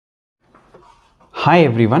Hi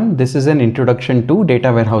everyone, this is an introduction to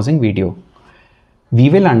data warehousing video.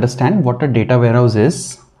 We will understand what a data warehouse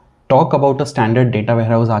is, talk about a standard data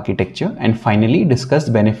warehouse architecture, and finally discuss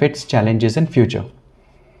benefits, challenges, and future.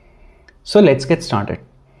 So let's get started.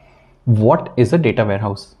 What is a data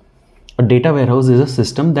warehouse? A data warehouse is a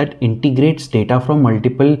system that integrates data from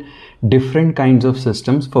multiple different kinds of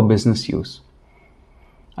systems for business use.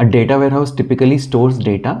 A data warehouse typically stores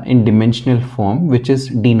data in dimensional form, which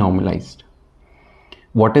is denormalized.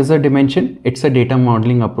 What is a dimension? It's a data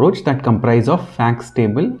modeling approach that comprises of facts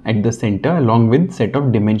table at the center along with set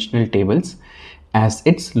of dimensional tables as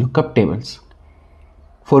its lookup tables.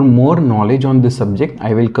 For more knowledge on this subject,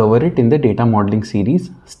 I will cover it in the data modeling series.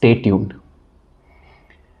 Stay tuned.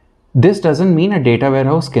 This doesn't mean a data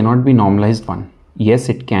warehouse cannot be normalized one. Yes,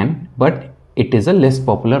 it can, but it is a less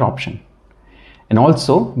popular option and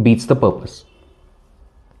also beats the purpose.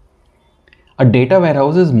 A data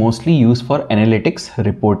warehouse is mostly used for analytics,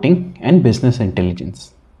 reporting, and business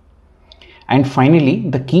intelligence. And finally,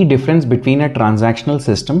 the key difference between a transactional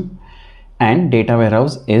system and data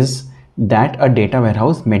warehouse is that a data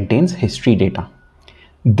warehouse maintains history data.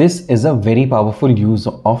 This is a very powerful use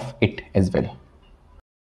of it as well.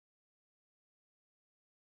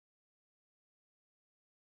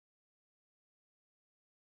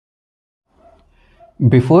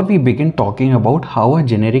 Before we begin talking about how a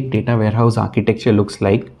generic data warehouse architecture looks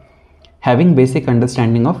like, having basic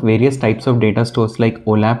understanding of various types of data stores like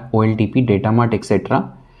OLAP, OLTP, Datamart,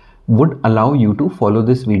 etc. would allow you to follow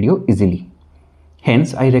this video easily.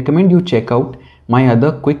 Hence, I recommend you check out my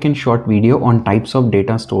other quick and short video on types of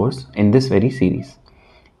data stores in this very series.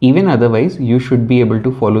 Even otherwise, you should be able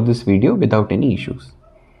to follow this video without any issues.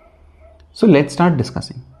 So let's start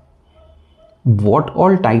discussing. What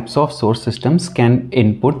all types of source systems can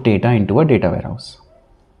input data into a data warehouse?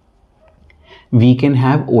 We can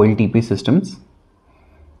have OLTP systems,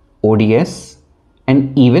 ODS,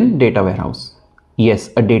 and even data warehouse.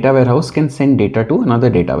 Yes, a data warehouse can send data to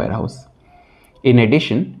another data warehouse. In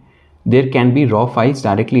addition, there can be raw files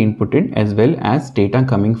directly inputted as well as data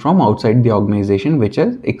coming from outside the organization, which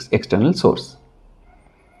is external source.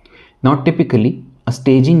 Now, typically, a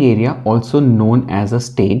staging area, also known as a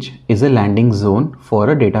stage, is a landing zone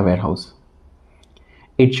for a data warehouse.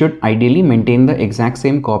 It should ideally maintain the exact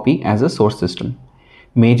same copy as a source system.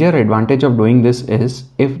 Major advantage of doing this is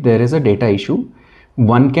if there is a data issue,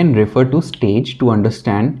 one can refer to stage to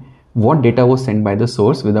understand what data was sent by the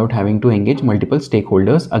source without having to engage multiple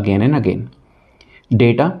stakeholders again and again.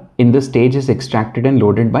 Data in the stage is extracted and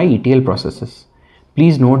loaded by ETL processes.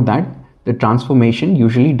 Please note that the transformation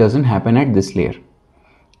usually doesn't happen at this layer.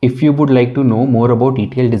 If you would like to know more about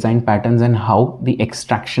ETL design patterns and how the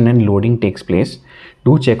extraction and loading takes place,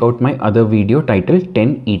 do check out my other video titled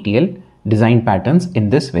 10 ETL design patterns in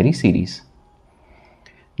this very series.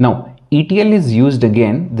 Now, ETL is used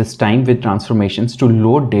again, this time with transformations, to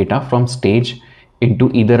load data from stage into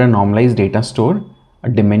either a normalized data store, a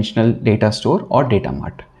dimensional data store, or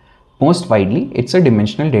Datamart. Most widely, it's a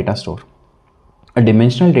dimensional data store. A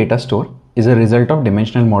dimensional data store is a result of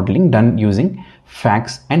dimensional modeling done using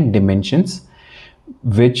facts and dimensions,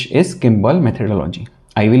 which is Kimball methodology.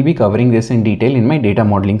 I will be covering this in detail in my data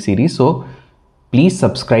modeling series, so please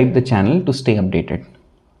subscribe the channel to stay updated.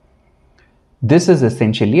 This is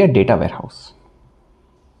essentially a data warehouse.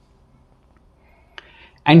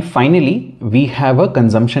 And finally, we have a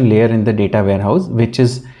consumption layer in the data warehouse, which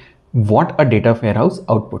is what a data warehouse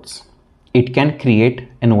outputs. It can create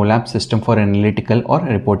an OLAP system for analytical or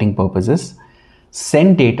reporting purposes,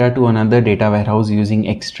 send data to another data warehouse using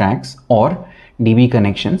extracts or DB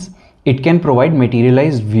connections. It can provide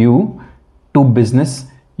materialized view to business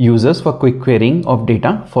users for quick querying of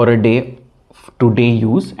data for a day-to-day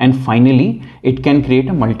use. And finally, it can create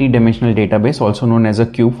a multi-dimensional database, also known as a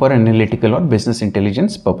cube, for analytical or business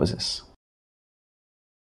intelligence purposes.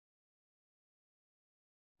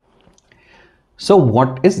 So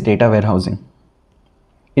what is data warehousing?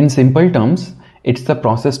 In simple terms, it's the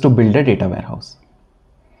process to build a data warehouse.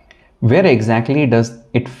 Where exactly does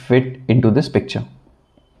it fit into this picture?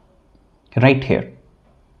 Right here.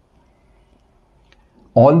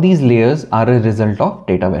 All these layers are a result of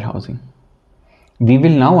data warehousing. We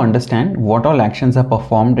will now understand what all actions are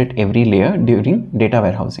performed at every layer during data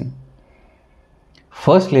warehousing.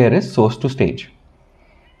 First layer is source to stage.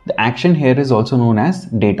 The action here is also known as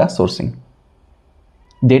data sourcing.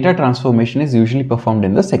 Data transformation is usually performed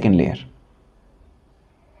in the second layer.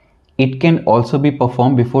 It can also be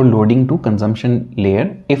performed before loading to consumption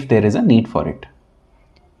layer if there is a need for it.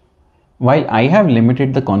 While I have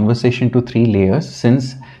limited the conversation to 3 layers,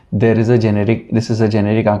 since this is a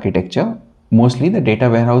generic architecture, Mostly the data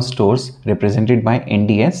warehouse stores represented by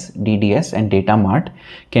NDS, DDS and Data Mart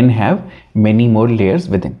can have many more layers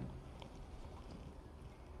within.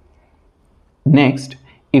 Next,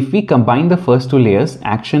 if we combine the first two layers,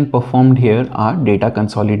 action performed here are data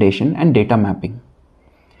consolidation and data mapping.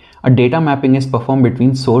 A data mapping is performed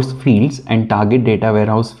between source fields and target data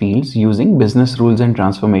warehouse fields using business rules, and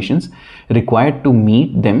transformations required to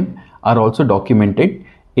meet them are also documented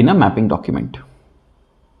in a mapping document.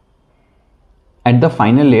 At the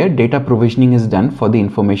final layer, data provisioning is done for the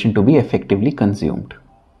information to be effectively consumed.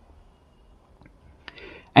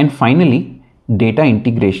 And finally, data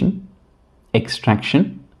integration,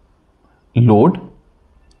 extraction, load,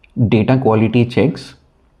 data quality checks,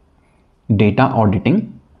 data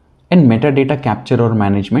auditing, and metadata capture or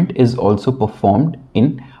management is also performed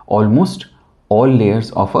in almost all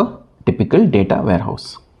layers of a typical data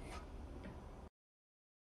warehouse.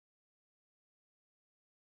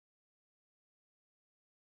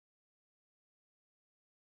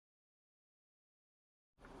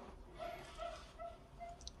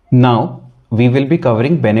 Now, we will be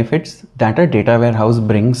covering benefits that a data warehouse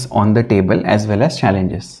brings on the table as well as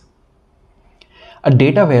challenges. A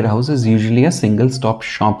data warehouse is usually a single-stop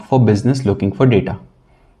shop for business looking for data.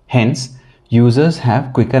 Hence, users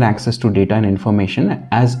have quicker access to data and information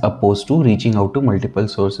as opposed to reaching out to multiple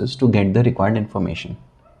sources to get the required information.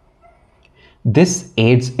 This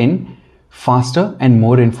aids in faster and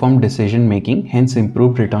more informed decision making, hence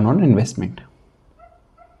improved return on investment.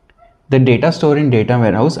 The data store in data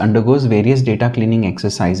warehouse undergoes various data cleaning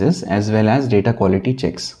exercises as well as data quality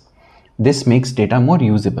checks. This makes data more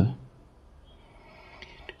usable.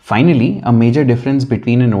 Finally, a major difference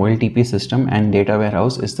between an OLTP system and data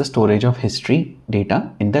warehouse is the storage of history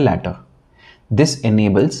data in the latter. This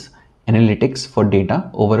enables analytics for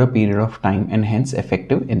data over a period of time and hence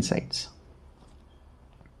effective insights.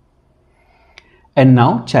 And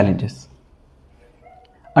now, challenges.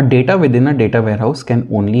 A data within a data warehouse can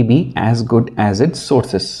only be as good as its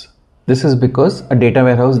sources. This is because a data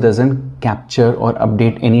warehouse doesn't capture or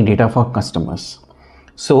update any data for customers.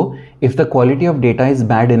 So, if the quality of data is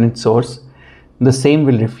bad in its source, the same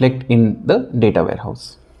will reflect in the data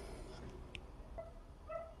warehouse.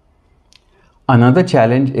 Another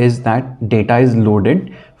challenge is that data is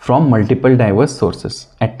loaded from multiple diverse sources.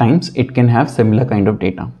 At times, it can have similar kind of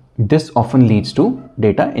data. This often leads to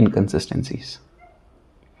data inconsistencies.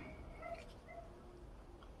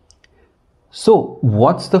 So,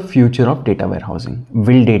 what's the future of data warehousing?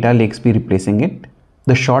 Will data lakes be replacing it?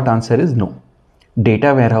 The short answer is no.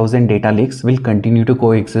 Data warehouse and data lakes will continue to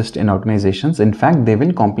coexist in organizations. In fact, they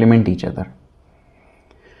will complement each other.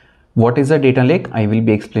 What is a data lake? I will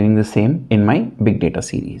be explaining the same in my big data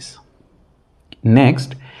series.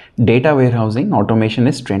 Next, data warehousing automation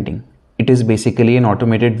is trending. It is basically an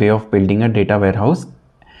automated way of building a data warehouse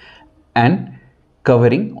and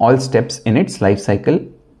covering all steps in its life cycle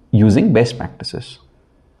using best practices.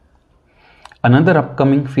 Another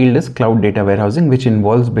upcoming field is cloud data warehousing, which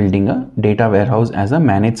involves building a data warehouse as a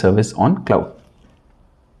managed service on cloud.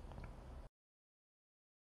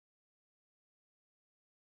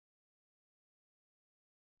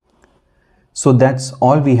 So that's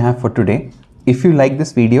all we have for today. If you like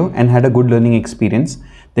this video and had a good learning experience,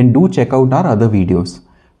 then do check out our other videos.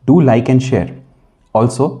 Do like and share.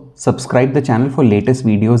 Also, subscribe the channel for latest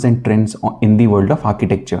videos and trends in the world of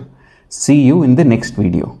architecture. See you in the next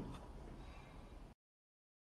video.